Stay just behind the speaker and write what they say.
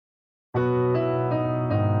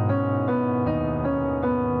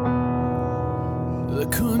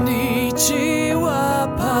こんにちは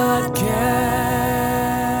Podcast.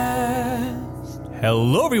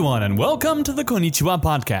 Hello everyone and welcome to the Konnichiwa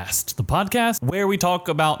Podcast, the podcast where we talk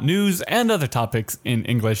about news and other topics in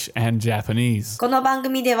English and Japanese. この番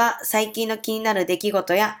組では最近の気になる出来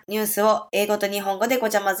事やニュースを英語と日本語でご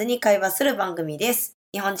ちゃ混ぜに会話する番組です。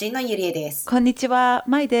日本人のゆりえです。こんにちは、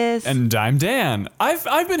まいです。And I'm Dan. I've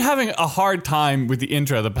been having a hard time with the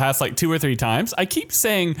intro the past like 2 or 3 times. I keep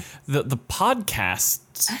saying the podcast.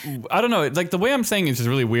 I don't know. Like the way I'm saying it is just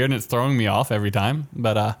really weird and it's throwing me off every time.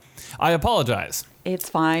 But I apologize. It's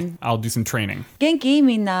fine. I'll do some training. 元気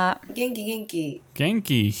みんな。元気。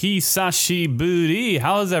Genki, hisashiburi.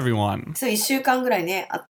 How's everyone? そう、1週間ぐらいね、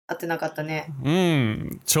会ってなかったね。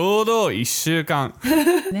ちょうど1週間。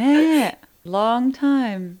ねえ。Long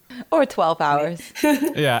time. Or 12 hours.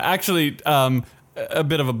 Yeah, actually, a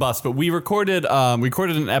bit of a bust, but we recorded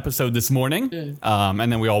an episode this morning,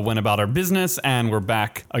 and then we all went about our business, and we're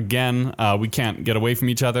back again. We can't get away from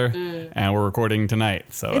each other, and we're recording tonight.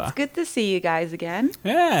 So It's good to see you guys again.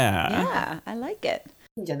 yeah. Yeah, I like it.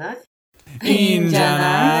 いいんじゃない？いいんじゃ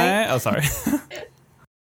ない? Oh, sorry.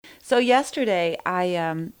 So yesterday,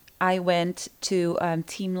 I went to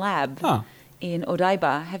Team Lab in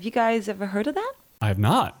Odaiba. Have you guys ever heard of that? I have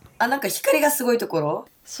not. あ、なんか光がすごいところ？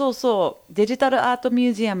そうそう。デジタルアートミ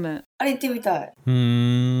ュージアム。あれ行ってみたい。イ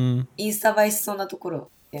ンスタ映えしそうなとこ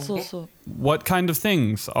ろ。そうそう。What kind of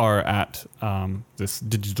things are at this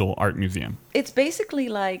digital art museum? It's basically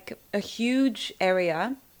like a huge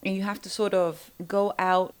area and you have to sort of go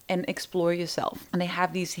out and explore yourself. And they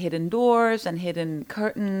have these hidden doors and hidden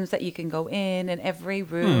curtains that you can go in, and every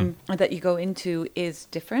room that you go into is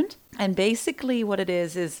different. And basically what it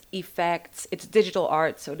is effects. It's digital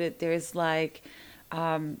art, so that there's like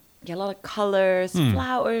a lot of colors,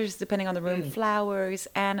 flowers, depending on the room, flowers,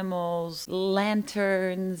 animals,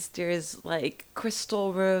 lanterns. There's like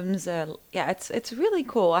crystal rooms. Yeah, it's really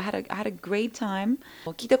cool. I had a great time.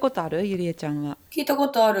 聞いたことある？ゆりえちゃんは。聞いたこ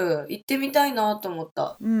とある。行ってみたいなと思っ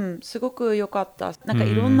た。すごく良かった。なんか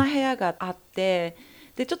いろんな部屋があって、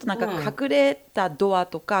でちょっとなんか隠れたドア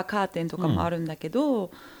とかカーテンとかもあるんだけ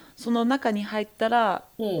ど、その中に入ったら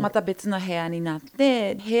また別の部屋になっ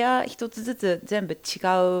て、部屋一つずつ全部違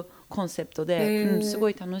うコンセプトで、す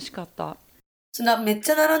ごい楽しかった。めっ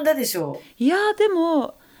ちゃ並んだでしょ？いやで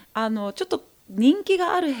もちょっと人気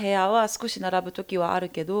がある部屋は少し並ぶ時はある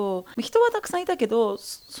けど、人はたくさんいたけど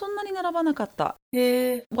そんなに並ばなかった。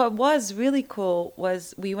What was really cool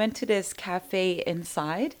was we went to this cafe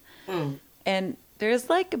inside, and there's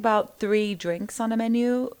like about 3 drinks on the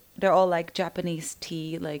menu.They're all like Japanese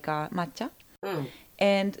tea, like matcha.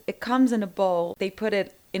 And it comes in a bowl. They put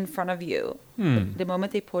it in front of you. The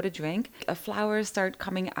moment they pour the drink, flowers start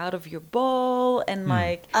coming out of your bowl and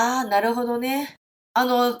like... ああ、なるほどね。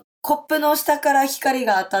コップの下から光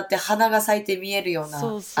が当たって花が咲いて見えるような、エフ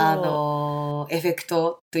ェク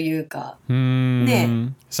トというか。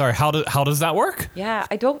ね。Sorry, how does that work? Yeah,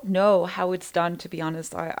 I don't know how it's done, to be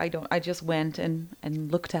honest. I don't. I just went and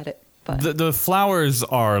looked at it.But The flowers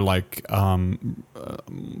are like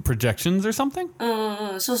projections or something?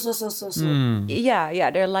 そう。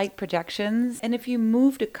Yeah, they're light projections. And if you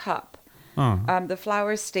move the cup, the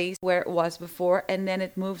flower stays where it was before, and then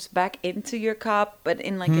it moves back into your cup, but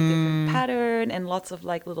in like a different pattern, and lots of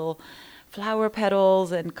like little flower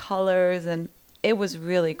petals and colors, and it was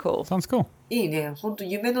really cool. Sounds cool. いいね。ほんと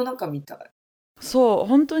夢の中みたい。そう、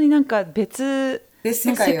本当になんか別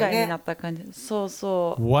世界になった感じ。そう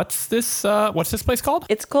そう。What's this place called?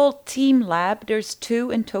 It's called Team Lab. There's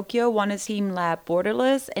 2 in Tokyo. One is Team Lab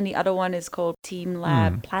Borderless, and the other one is called Team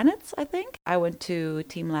Lab Planets, I think. I went to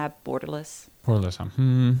Team Lab Borderless.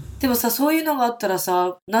 でもさ、そういうのがあったら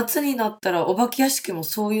さ、夏になったらお化け屋敷も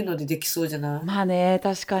そういうのでできそうじゃない？まあね、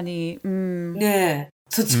確かに。ねえ。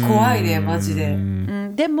そっち怖いね、マジで。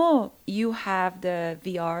でも、you have the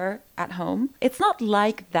VR at home. It's not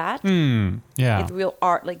like that. Yeah. It's real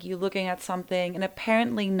art. Like you're looking at something, and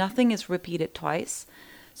apparently nothing is repeated twice.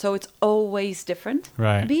 So it's always different.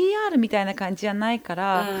 Right. VR みたいな感じじゃないか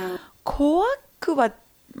ら、怖くは、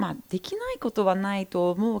まあ、できないことはない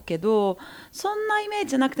と思うけど、そんなイメージ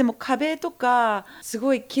じゃなくても壁とか、す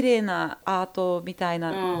ごい綺麗なアートみたい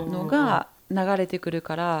なのが、流れてくる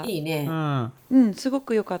からいいね。すご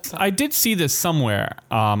く良かった。I did see this somewhere.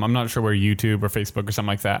 I'm not sure where YouTube or Facebook or something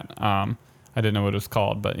like that. I didn't know what it was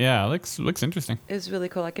called, but yeah, it looks interesting. It's really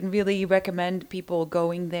cool. I can really recommend people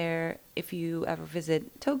going there if you ever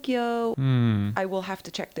visit Tokyo. I will have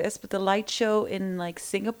to check this, but the light show in like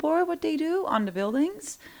Singapore, what they do on the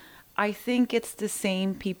buildings, I think it's the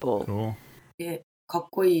same people. Cool. かっ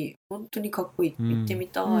こいい。本当にかっこいい。行ってみ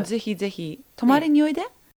たい。ぜひぜひ。泊まりにおいで。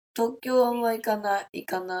東京あんま行かない。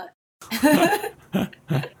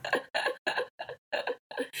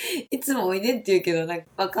いつもおいでって言うけど、なんか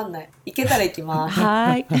わかんない。行けたら行きます。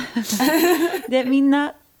はい。で、みん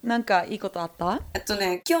な、なんかいいことあった？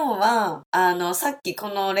今日は、さっきこ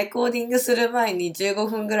のレコーディングする前に15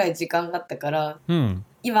分ぐらい時間があったから、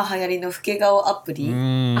今流行りの老け顔アプリで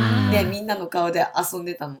みんなの顔で遊ん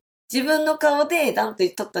でたの。自分の顔でダンと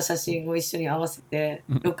撮った写真を一緒に合わせて、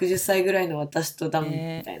60歳ぐらいの私とダンみ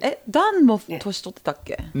たいな。ダンも年取ってたっ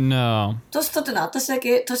け？ No. 年取ってのは私だ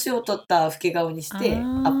け年を取った老け顔にしてア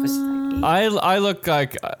ップしたい。I look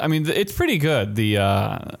like, I mean, it's pretty good,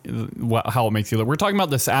 how it makes you look. We're talking about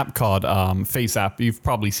this app called Face App. You've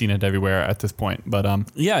probably seen it everywhere at this point. But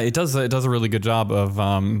yeah, it does a really good job of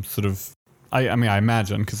sort of, I mean, I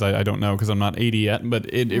imagine, because I don't know, because I'm not 80 yet, but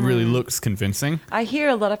it really looks convincing. I hear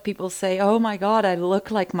a lot of people say, oh my god, I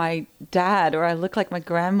look like my dad, or I look like my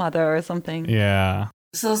grandmother or something. Yeah.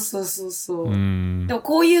 そう。でも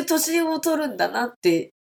こういう年を取るんだなっ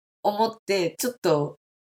て思って、ちょっと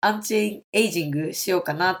アンチエイジングしよう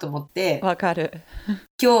かなと思って。わかる。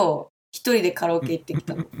今日一人でカラオケ行ってき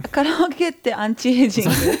たの。カラオケってアンチエイジン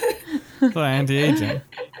グ？そう、アンチエイジング。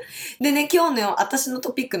でね、今日の私の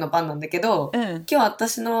トピックの番なんだけど、今日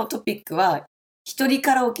私のトピックは一人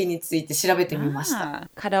カラオケについて調べてみました。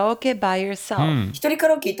カラオケ by yourself。一人カ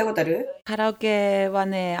ラオケ行ったことある？カラオケは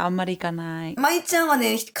ね、あんまり行かない。まいちゃんは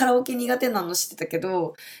ね、カラオケ苦手なの知ってたけ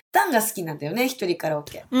ど、ダンが好きなんだよね、一人カラオ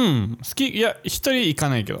ケ。好き。いや、一人行か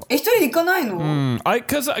ないけど。一人で行かないの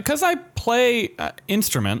？Because I play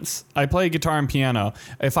instruments. I play guitar and piano.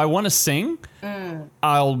 If I want to sing,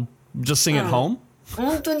 I'll just sing at home.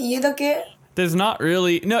 本当に家だけ？There's not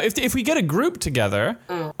really if we get a group together,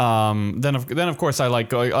 then of course I like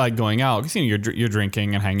going out because you're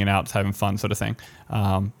drinking and hanging out, having fun, sort of thing.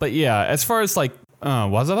 But yeah, as far as like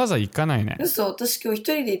わざわざ行かないね。嘘、私今日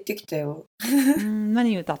一人で行ってきたよ。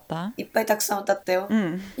何歌った？いっぱいたくさん歌ったよ。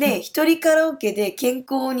で、一人カラオケで健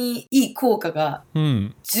康にいい効果が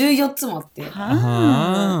14つもあって、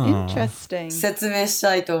Interesting. 説明し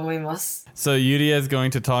たいと思います。So Yuria is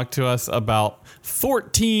going to talk to us about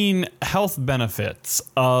 14 health benefits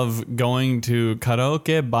of going to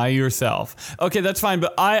karaoke by yourself. Okay, that's fine,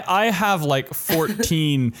 but I have like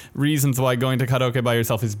 14 reasons why going to karaoke by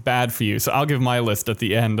yourself is bad for you. So I'll give my list at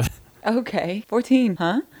the end. Okay, 14,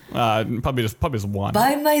 huh? Probably just one.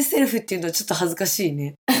 By myself っていうのはちょっと恥ずかしい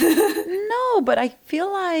ね。No, but I feel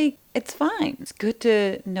like it's fine. It's good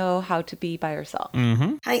to know how to be by yourself.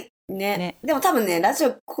 はい。ね。でも多分ね、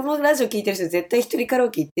このラジオ聞いてる人絶対一人カラオ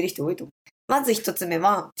ケ行ってる人多いと思う。まず一つ目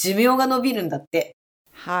は、寿命が伸びるんだって。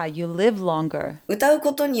You live longer. 歌う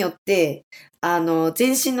ことによって、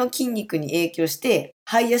全身の筋肉に影響して、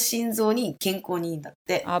肺や心臓に健康にいいんだっ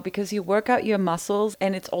て。Because you work out your muscles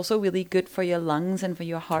and it's also really good for your lungs and for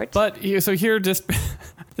your heart. But so here this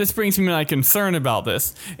brings me to my concern about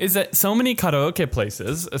this is that so many karaoke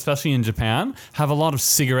places, especially in Japan, have a lot of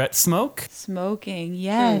cigarette smoke. Smoking,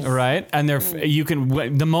 yes. Right? And you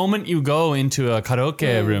can the moment you go into a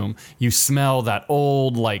karaoke room, you smell that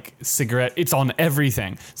old like cigarette. It's on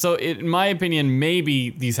everything. So in my opinion, maybe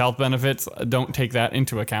these health benefits don't take that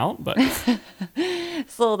into account, but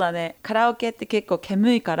そうだね。カラオケって結構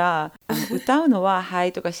煙いから歌うのは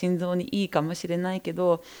肺とか心臓にいいかもしれないけ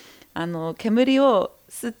ど煙を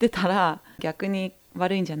吸ってたら逆に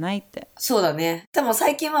悪いんじゃないって。そうだね。でも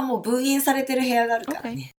最近はもう分煙されてる部屋があるから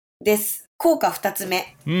ね。です。効果2つ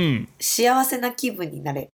目、幸せな気分に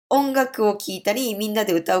なれる。音楽を聴いたりみんな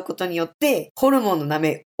で歌うことによってホルモンの名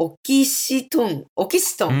前オキシトン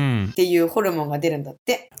っていうホルモンが出るんだっ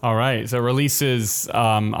て。Alright, so it releases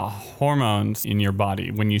hormones in your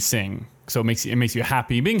body when you sing. So it makes you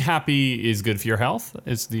happy. Being happy is good for your health.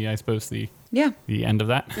 Is I suppose the end of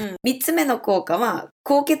that. 3つ目の効果は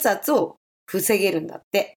高血圧を防げるんだっ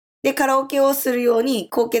て。で、カラオケをするように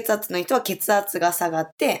高血圧の人は血圧が下が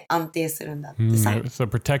って安定するんだってさ。So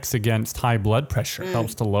it protects against high blood pressure.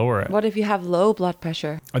 Helps to lower it. What if you have low blood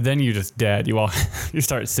pressure? Then you're just dead. You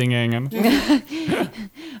start singing and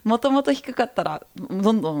もともと低かったら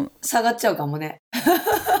どんどん下がっちゃうかもね。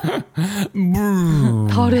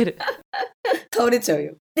倒れる。倒れちゃう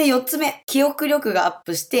よ。で、4つ目、記憶力がアッ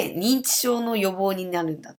プして認知症の予防にな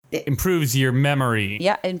るんだって。Improves your memory.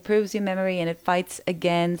 Yeah, improves your memory and it fights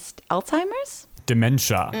against Alzheimer's?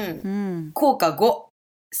 Dementia. 効果5、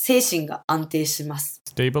精神が安定します。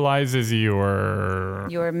Stabilizes your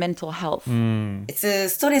mental health.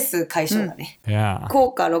 ストレス解消だね。Yeah.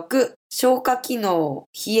 効果6、消化機能、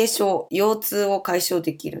冷え症、腰痛を解消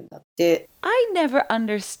できるんだって。I never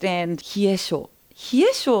understand 冷え症。冷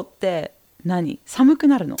え症って何？寒く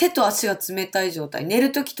なるの？手と足が冷たい状態。寝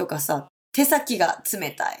るときとかさ、手先が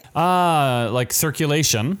冷たい。Like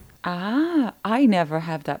circulation. I never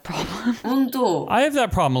have that problem. 本当 I have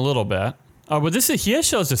that problem a little bit. But this is here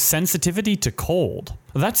shows a sensitivity to cold.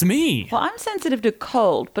 That's me. Well, I'm sensitive to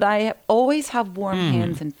cold, but I always have warm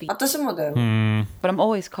hands and feet. 私もだよ。But I'm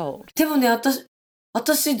always cold. でもね、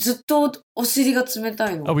私ずっとお尻が冷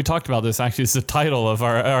たいの。Oh, we talked about this. Actually, it's the title of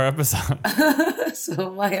our episode. そ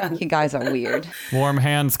う、前You guys are weird. Warm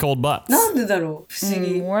hands, cold butts. なんでだろう不思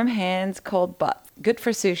議。Warm hands, cold butt. Good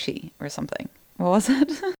for sushi or something. What was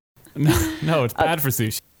it? No, it's bad for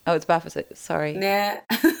sushi. Oh, it's bad for sushi. Sorry. ね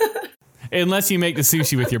Unless you make the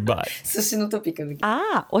sushi with your butt. 寿司のトピックの時。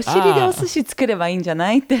お尻でお寿司作ればいいんじゃ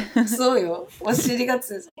ないって。そうよ。お尻が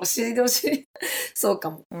お尻でお尻。そうか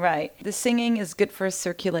も。Right. The singing is good for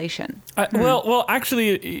circulation. Well,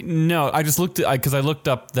 actually, no. I just looked at because I looked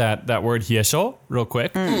up that word hiesho real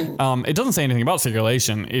quick. It doesn't say anything about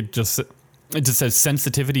circulation. It just says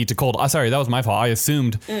sensitivity to cold. Sorry, that was my fault. I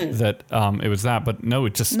assumed that it was that, but no,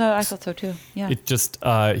 it just No, I thought so too. Yeah. it just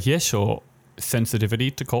hiesho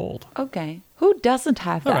sensitivity to cold. Okay. Who doesn't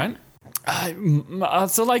have that? All right.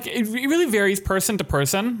 So like it really varies person to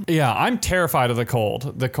person. Yeah, I'm terrified of the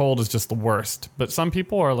cold. The cold is just the worst. But some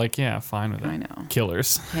people are like, yeah, fine with it. I know.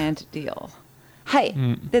 Killers. Can't deal. はい。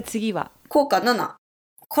で、次は。効果7。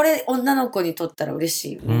これ女の子にとったら嬉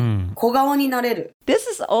しい。小顔になれる。This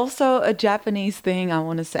is also a Japanese thing I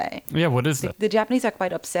want to say. Yeah, what is it? The Japanese are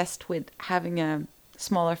quite obsessed with having a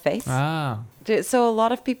smaller face. Ah. So a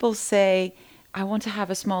lot of people say, I want to have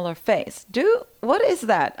a smaller face. What is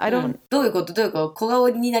that? I don't... どういうこと小顔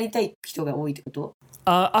になりたい人が多いってこと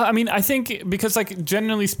I mean, I think because, like,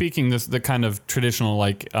 generally speaking, the kind of traditional,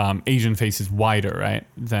 like, Asian face is wider, right?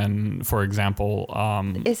 Than, for example,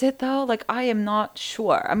 Is it though? Like, I am not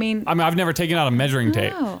sure. I mean, I've never taken out a measuring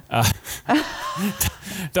tape. No.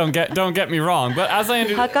 Don't get me wrong, but as I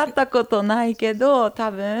understand, 測ったことないけど、多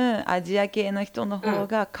分アジア系の人の方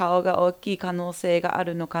が顔が大きい可能性があ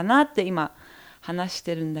るのかなって今話し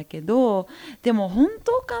てるんだけど、でも本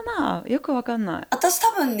当かな？よくわかんない。私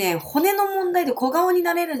多分ね、骨の問題で小顔に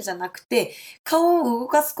なれるんじゃなくて、顔を動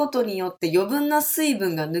かすことによって余分な水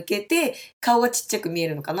分が抜けて、顔がちっちゃく見え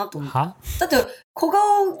るのかなと思う。だって小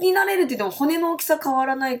顔になれるって言っても骨の大きさ変わ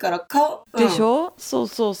らないから、でしょ？そう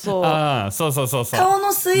そうそう。そう。顔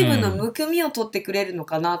の水分のむくみを取ってくれるの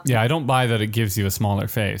かなって。Yeah, I don't buy that it gives you a smaller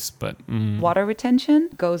face, but Water retention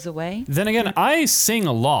goes away. Then again, I sing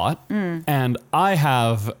a lot, and I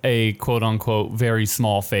have a quote-unquote very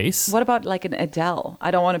small face. What about like an Adele?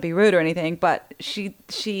 I don't want to be rude or anything, but she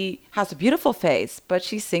has a beautiful face, but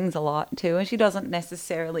she sings a lot too, and she doesn't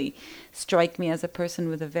necessarily strike me as a person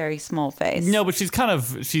with a very small face. No, but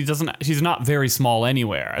she's not very small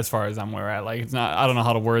anywhere as far as I'm aware. Like it's not. I don't know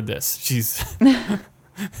how to word this. She's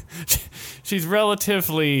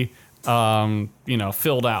relatively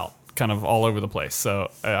filled out, kind of all over the place. So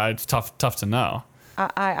it's tough to know.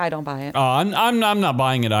 I don't buy it. I'm not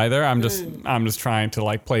buying it either. I'm just trying to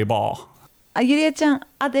like play ball. ゆりえちゃん、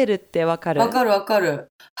アデルってわかる？わかる。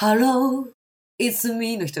Hello, it's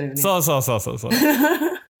me の人だよね。そう。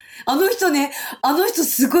あの人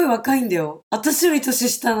すごい若いんだよ。私より年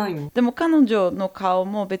下なんよ。でも彼女の顔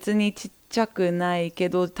も別にちっちゃくないけ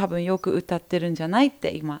ど、多分よく歌ってるんじゃないっ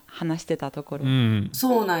て今話してたところ。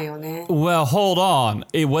そうなんよね。Well, hold on.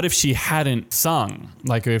 What if she hadn't sung?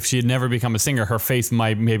 Like if she had never become a singer, her face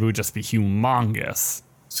maybe would just be humongous.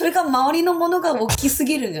 それが周りのものが大きす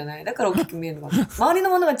ぎるんじゃない？だから大きく見えるのかな。周りの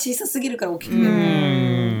ものが小さすぎるから大きく見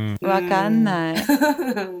える。わかんない。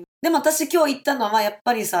でも私今日言ったのはやっ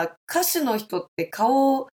ぱりさ、歌手の人って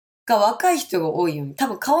顔が若い人が多いよね。多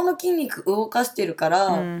分顔の筋肉動かしてるか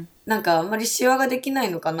ら、なんかあんまりシワができな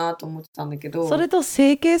いのかなと思ってたんだけど。それと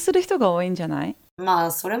整形する人が多いんじゃない？ま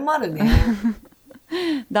あそれもあるね。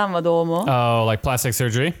ダンはどう思う？ Oh, like plastic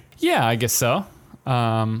surgery? Yeah, I guess so.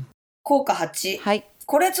 効果8。はい。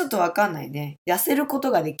これちょっとわかんないね。痩せるこ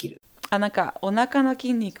とができる。なんかお腹の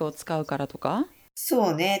筋肉を使うからとか？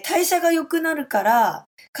そうね。代謝が良くなるから、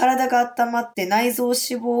体が温まって内臓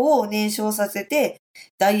脂肪を燃焼させて、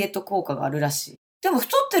ダイエット効果があるらしい。でも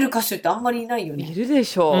太ってる歌手ってあんまりいないよね。いるで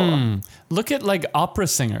しょう。Look at like opera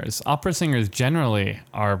singers. Opera singers generally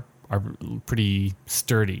are pretty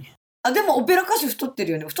sturdy. でもオペラ歌手太って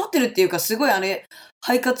るよね。太ってるっていうかすごい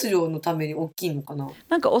肺活量のために大きいのかな。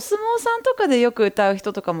なんかお相撲さんとかでよく歌う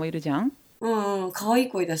人とかもいるじゃん。可愛い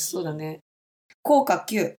声出しそうだね。効果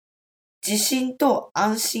9。自信と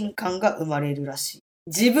安心感が生まれるらしい。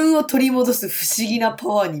自分を取り戻す不思議なパ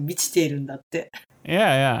ワーに満ちているんだって。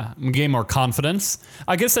Yeah. Gain more confidence.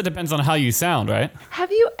 I guess that depends on how you sound, right?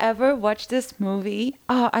 Have you ever watched this movie?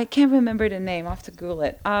 Oh, I can't remember the name. I'll have to Google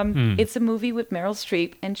it. It's a movie with Meryl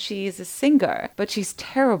Streep, and she is a singer, but she's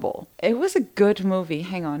terrible. It was a good movie.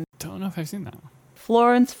 Hang on. Don't know if I've seen that.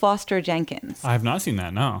 Florence Foster Jenkins. I have not seen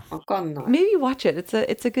that, no. わかんない。Maybe watch it.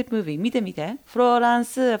 It's a good movie. 見てみて。フローラン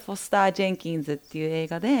ス・フォスター・ジェンキンズっていう映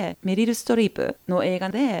画で、メリル・ストリープの映画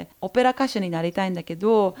で、オペラ歌手になりたいんだけ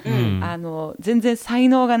ど、全然才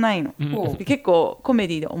能がないの。結構コメ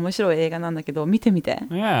ディで面白い映画なんだけど、見てみて。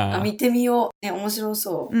Yeah. 見てみよう。ね、面白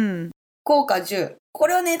そう。効果10。こ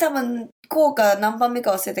れはね、多分、効果何番目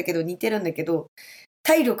か忘れたけど、似てるんだけど、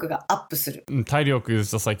体力がアップする。体力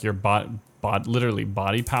is just like your literally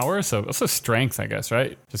body power. So also strength, I guess,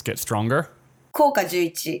 right? Just get stronger. 効果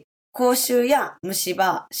11。口臭や虫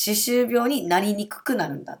歯、歯周病になりにくくな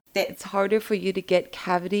るんだって。It's harder for you to get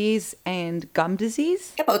cavities and gum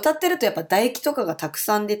disease. やっぱ歌ってるとやっぱ唾液とかがたく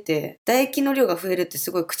さん出て、唾液の量が増えるってす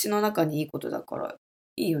ごい口の中にいいことだから、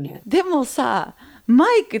いいよね。でもさ、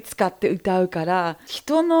マイク使って歌うから、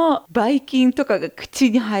人のばい菌とかが口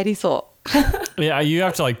に入りそう。Yeah, you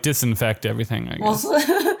have to like disinfect everything, I guess. もう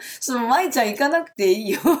その舞ちゃん行かなくてい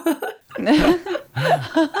いよ。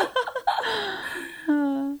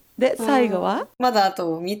で、最後はまだあ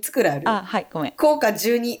と3つくらいある。あ、はい、ごめん。効果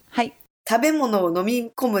12。はい。食べ物を飲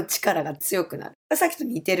み込む力が強くなる。さっきと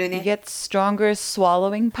似てるね。You get stronger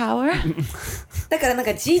swallowing power? だからなん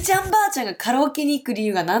かじいちゃんばあちゃんがカラオケに行く理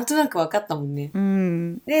由がなんとなく分かったもんね。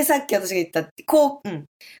で、さっき私が言った効果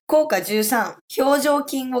13。表情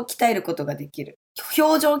筋を鍛えることができる。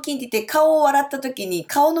表情筋って言って顔を笑った時に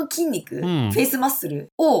顔の筋肉、フェイスマッスル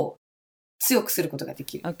を強くすることがで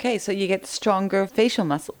きる。Okay, so you get stronger facial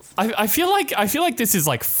muscles. I feel like this is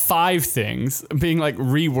like 5 things being like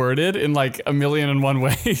reworded in like a million and one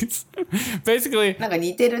ways. Basically, なんか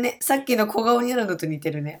似てるね。さっきの小顔になるのと似て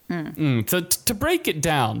るね。to break it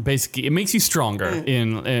down, basically, it makes you stronger.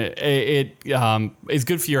 It is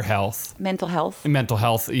good for your health, Mental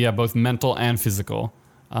health. Yeah, both mental and physical.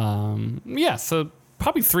 Yeah, so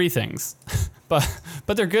probably 3 things.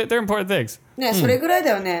 But they're good. They're important things. ね、それぐらい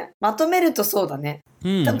だよね。まとめるとそうだね。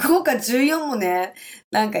効果14もね、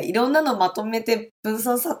なんかいろんなのまとめて分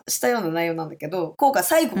散したような内容なんだけど、効果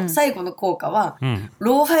最後の効果は、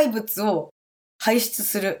老廃物を排出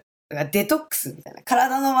する。デトックスみたいな。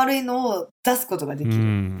体の悪いのを出すことができる。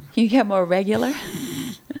You get more regular?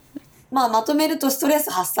 まとめるとストレス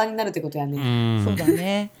発散になるってことやね。そうだ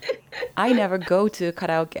ね。I never go to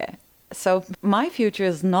karaoke.So my future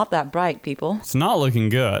is not that bright, people. It's not looking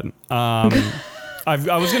good. I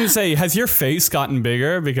was going to say, has your face gotten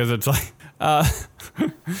bigger? Because it's like...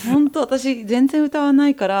 本当私全然歌わな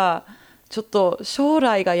いからちょっと将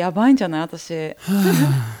来がやばいんじゃない私。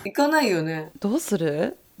行かないよね。どうす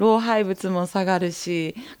る？老廃物も下がる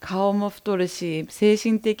し、顔も太るし、精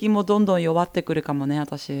神的もどんどん弱ってくるかもね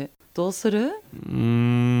私。どうする？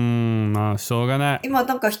まあしょうがない。今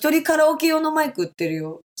なんか一人カラオケ用のマイク売ってる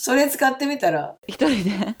よ。それ使ってみたら。一人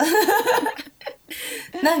で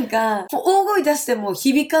なんか大声出しても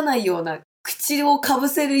響かないような口をかぶ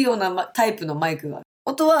せるようなタイプのマイクがある。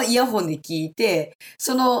音はイヤホンで聞いて、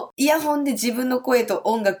そのイヤホンで自分の声と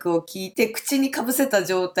音楽を聞いて口にかぶせた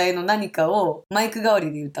状態の何かをマイク代わ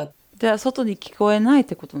りで歌って。じゃあ外に聞こえないっ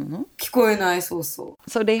てことなの？聞こえない、そうそう。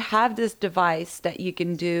So they have this device that you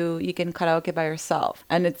can karaoke by yourself.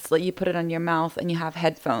 And it's like you put it on your mouth and you have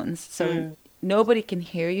headphones. So nobody can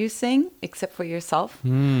hear you sing except for yourself.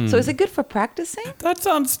 So is it good for practicing? That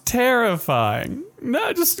sounds terrifying.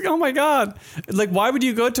 No, just, oh my God. Like, why would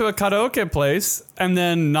you go to a karaoke place and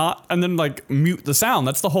then like mute the sound?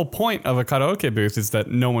 That's the whole point of a karaoke booth is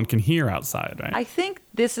that no one can hear outside, right? I think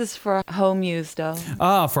this is for home use though.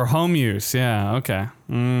 Ah, for home use. Yeah, okay.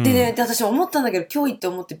 でね、私思ったんだけど、今日行って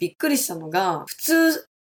思ってびっくりしたのが、普通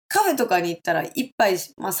カフェとかに行ったら一杯、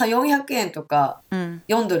400円とか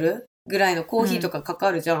4ドルぐらいのコーヒーとかか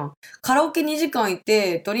かるじゃん。カラオケ2時間い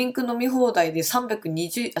てドリンク飲み放題で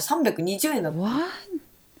320円だった。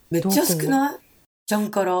めっちゃ少ない？じゃん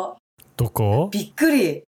から。どこ？びっく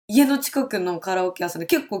り。家の近くのカラオケ屋さんで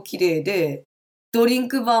結構綺麗で、ドリン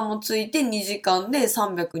クバーもついて2時間で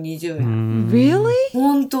320円。Really?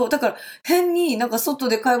 本当。だから変になんか外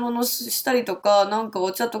で買い物したりとか、なんか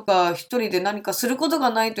お茶とか一人で何かすることが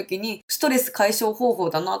ないときにストレス解消方法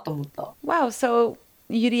だなと思った。Wow, so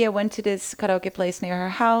Yuria went to this karaoke place near her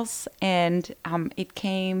house and it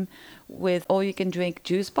came with all you can drink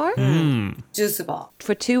juice bar. ジュースバー。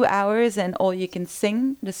For 2 hours and all you can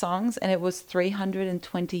sing the songs and it was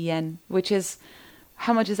 320 yen, which is,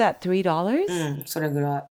 how much is that? $3? それぐ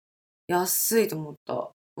らい。安いと思った。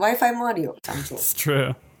Wi-Fi もあるよ、ちゃんと。It's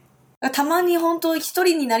true. たまに本当一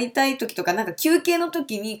人になりたい時とか、なんか休憩の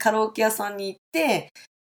時にカラオケ屋さんに行って、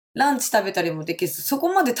ランチ食べたりもできる。そこ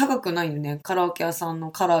まで高くないよね。カラオケ屋さん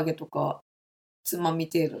の唐揚げとか、つまみ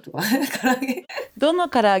程度とか。唐揚げ。どの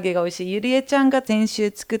唐揚げが美味しい？ゆりえちゃんが先週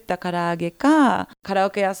作った唐揚げか、カラオ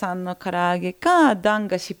ケ屋さんの唐揚げか、ダン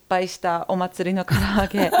が失敗したお祭りの唐揚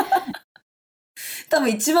げ。多分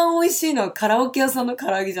一番美味しいのはカラオケ屋さんの唐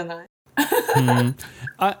揚げじゃない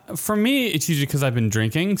For me, it's usually because I've been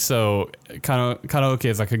drinking, so karaoke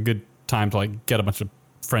is like a good time to like get a bunch of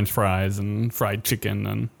French fries and fried chicken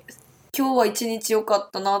and. 今日は一日良かっ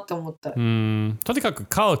たなって思った。とにかく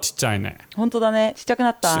顔ちっちゃいね。本当だね。ちっちゃくな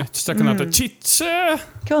った。ちっちゃくなった。ちっちゃい。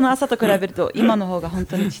今日の朝と比べると今の方が本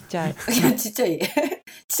当にちっちゃい。いや、ちっちゃい。ちっ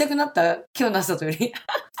ちゃくなった今日の朝とより。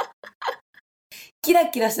キラ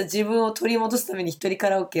キラした自分を取り戻すために一人カ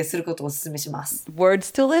ラオケすることをお勧めします。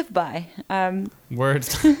Words to live by.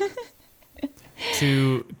 Words.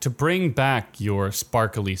 To bring back your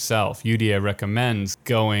sparkly self, Yuria recommends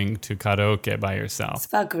going to karaoke by yourself.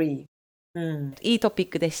 Sparkly. いいトピッ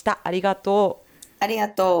クでした。ありがとう。ありが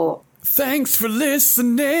とう。Thanks for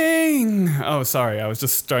listening. Oh, sorry, I was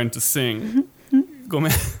just starting to sing. ごめ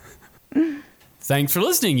ん。Thanks for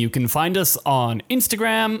listening. You can find us on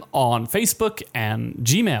Instagram, on Facebook, and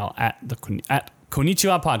Gmail at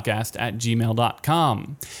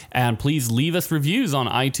konnichiwapodcast@gmail.com. And please leave us reviews on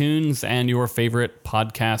iTunes and your favorite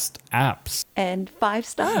podcast apps. And 5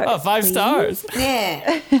 stars. Oh, 5 stars.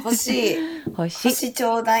 ねえ、欲しい。星ち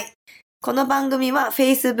ょうだい。この番組は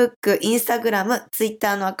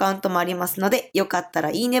Facebook、Instagram、Twitter のアカウントもありますので、よかった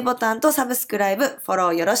らいいねボタンとサブスクライブ、フォロ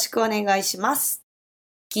ーよろしくお願いします。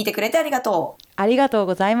聞いてくれてありがとう。ありがとう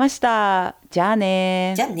ございました。じゃあ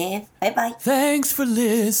ね。じゃあね。バイバイ。Thanks for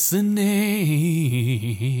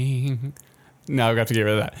listening. Now I've got to get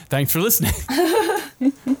rid of that. Thanks for listening.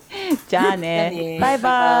 じゃあね。バイ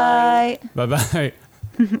バイ。バイバイ。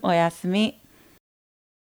おやすみ。